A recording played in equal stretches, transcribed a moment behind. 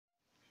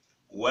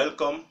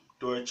Welcome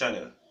to our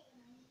channel.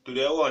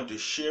 Today I want to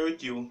share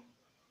with you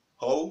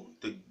how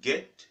to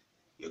get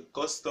your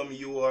custom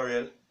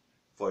URL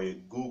for your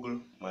Google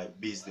My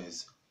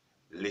Business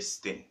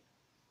listing.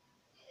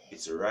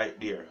 It's right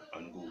there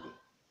on Google.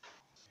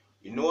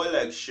 You know I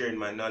like sharing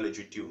my knowledge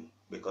with you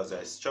because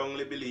I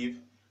strongly believe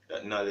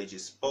that knowledge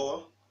is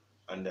power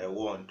and I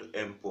want to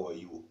empower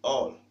you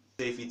all.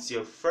 So if it's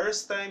your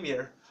first time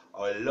here,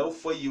 I would love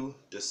for you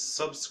to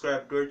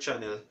subscribe to our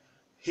channel,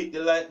 hit the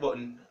like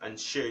button and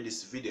share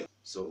this video.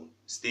 So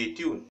stay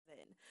tuned.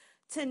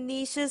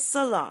 Tanisha's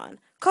Salon.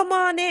 Come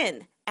on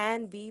in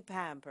and be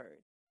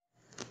pampered.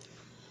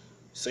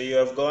 So you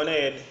have gone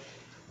ahead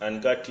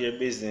and got your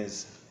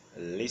business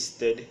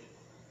listed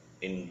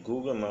in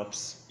Google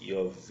Maps. You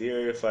have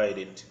verified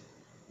it,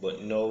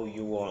 but now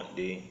you want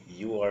the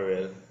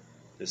URL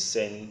to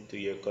send to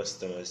your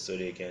customers so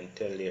they can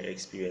tell their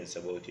experience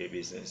about your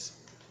business.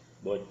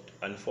 But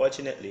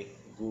unfortunately,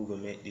 Google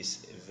made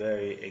this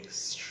very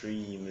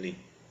extremely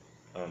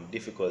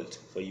difficult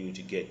for you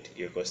to get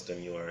your custom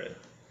URL.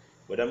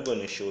 But I'm going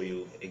to show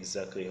you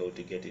exactly how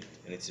to get it,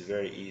 and it's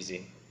very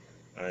easy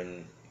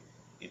and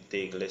it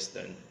takes less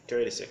than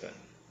 30 seconds.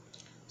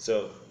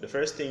 So the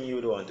first thing you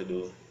would want to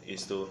do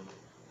is to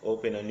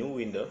open a new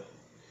window,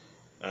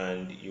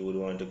 and you would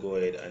want to go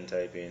ahead and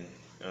type in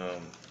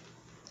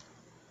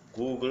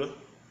Google.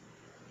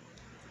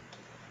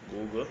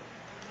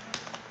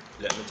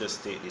 Let me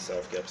just take this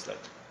off caps lock.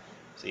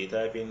 So you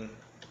type in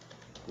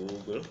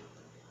google.com,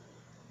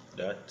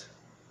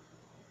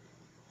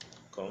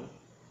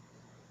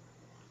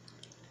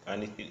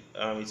 and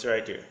it's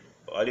right here.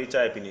 All you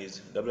type in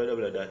is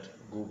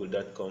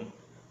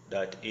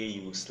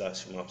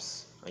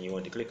www.google.com.au/maps, and you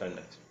want to click on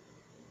that.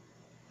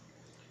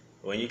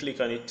 When you click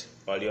on it,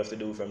 all you have to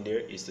do from there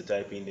is to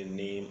type in the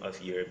name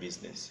of your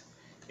business.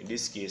 In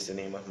this case, the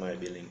name of my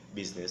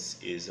business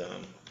is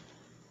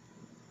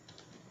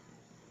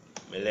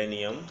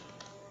Millennium.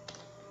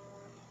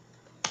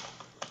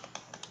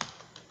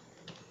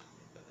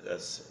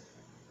 That's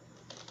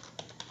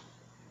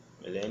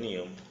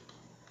Millennium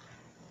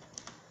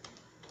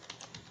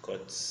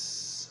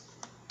Cuts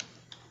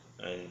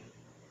and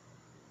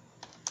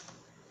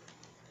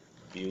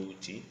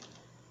Beauty.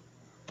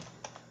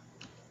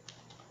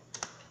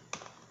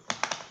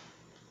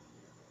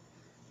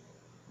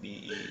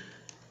 Beauty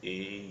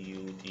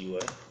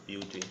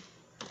Beauty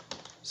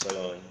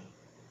Salon,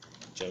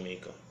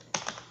 Jamaica,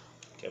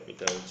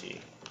 capital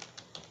J,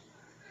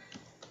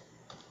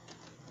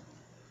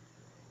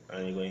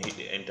 and you're going to hit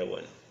the enter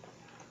one,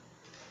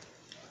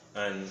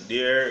 and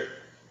there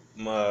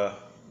my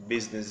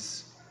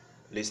business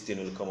listing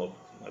will come up.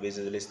 My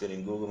business listing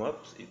in Google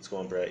Maps, it's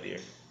come up right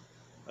there.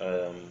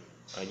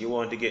 And you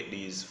want to get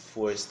these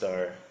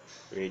 4-star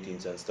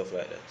ratings and stuff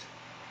like that.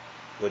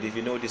 But if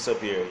you notice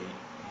up here,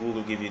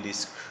 Google give you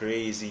this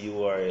crazy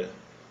URL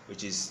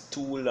which is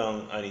too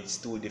long and it's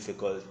too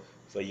difficult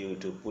for you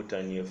to put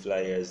on your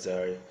flyers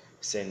or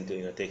send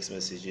text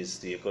messages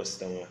to your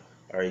customer,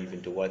 or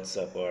even to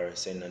WhatsApp or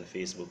send on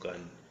Facebook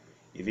and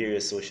your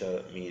various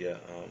social media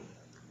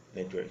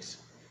networks.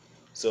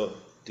 So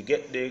to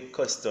get the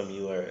custom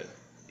URL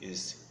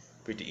is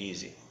pretty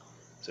easy.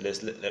 So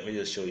let me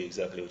just show you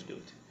exactly how to do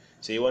it.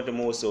 So you want to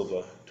mouse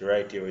over to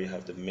right here where you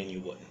have the menu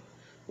button.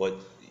 But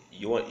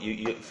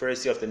you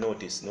first you have to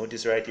notice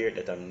right here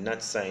that I'm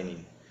not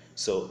signing.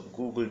 So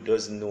Google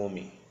doesn't know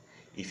me.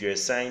 If you're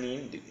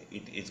signing,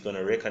 it's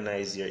gonna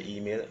recognize your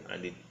email,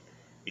 and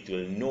it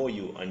will know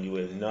you, and you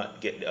will not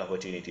get the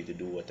opportunity to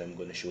do what I'm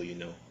going to show you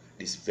now.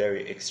 This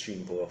very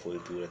extreme powerful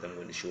tool that I'm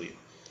going to show you.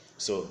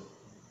 So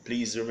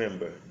please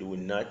remember, do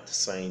not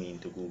sign in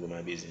to Google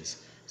My Business.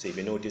 So if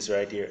you notice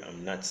right here,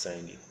 I'm not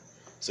signed in.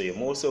 So you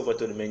mouse over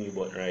to the menu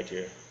button right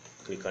here,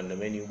 click on the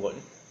menu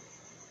button,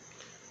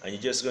 and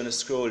you're just going to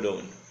scroll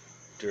down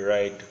to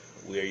right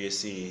where you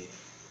see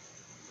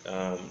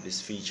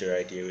this feature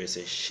right here where it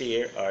says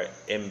share or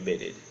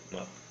embedded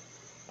map,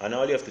 and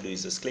all you have to do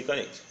is just click on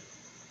it.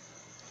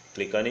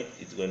 Click on it,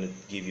 it's going to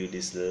give you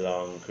this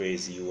long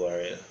crazy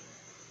URL,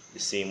 the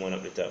same one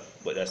up the top,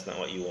 but that's not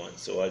what you want.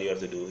 So all you have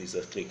to do is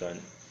just click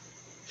on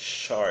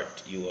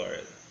short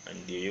URL,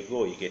 and there you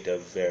go, you get a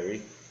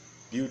very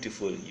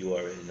beautiful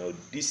URL. Now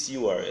this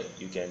URL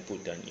you can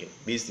put on your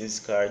business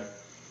card,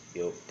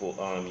 your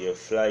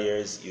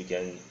flyers, you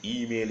can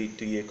email it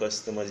to your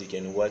customers, you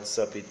can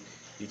WhatsApp it,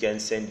 you can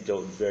send it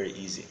out very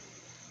easy.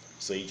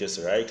 So you just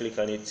right click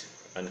on it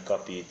and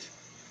copy it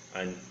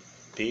and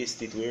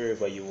paste it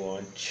wherever you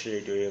want, share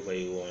it wherever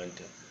you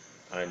want,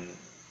 and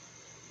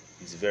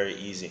it's very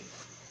easy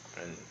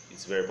and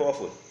it's very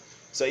powerful.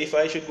 So if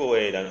I should go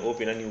ahead and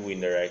open a new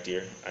window right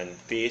here and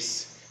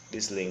paste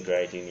this link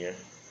right in here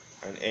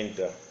and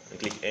enter and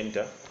click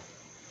enter,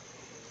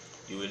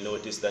 you will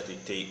notice that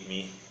it take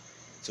me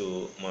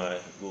to my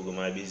Google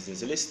My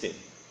Business listing,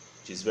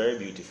 which is very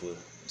beautiful.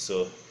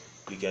 So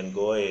you can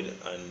go ahead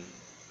and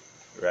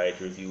write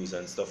reviews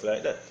and stuff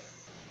like that.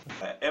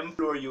 I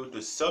implore you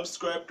to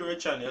subscribe to our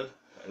channel,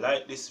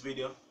 like this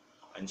video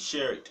and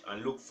share it,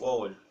 and look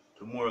forward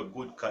to more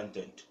good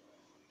content.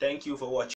 Thank you for watching.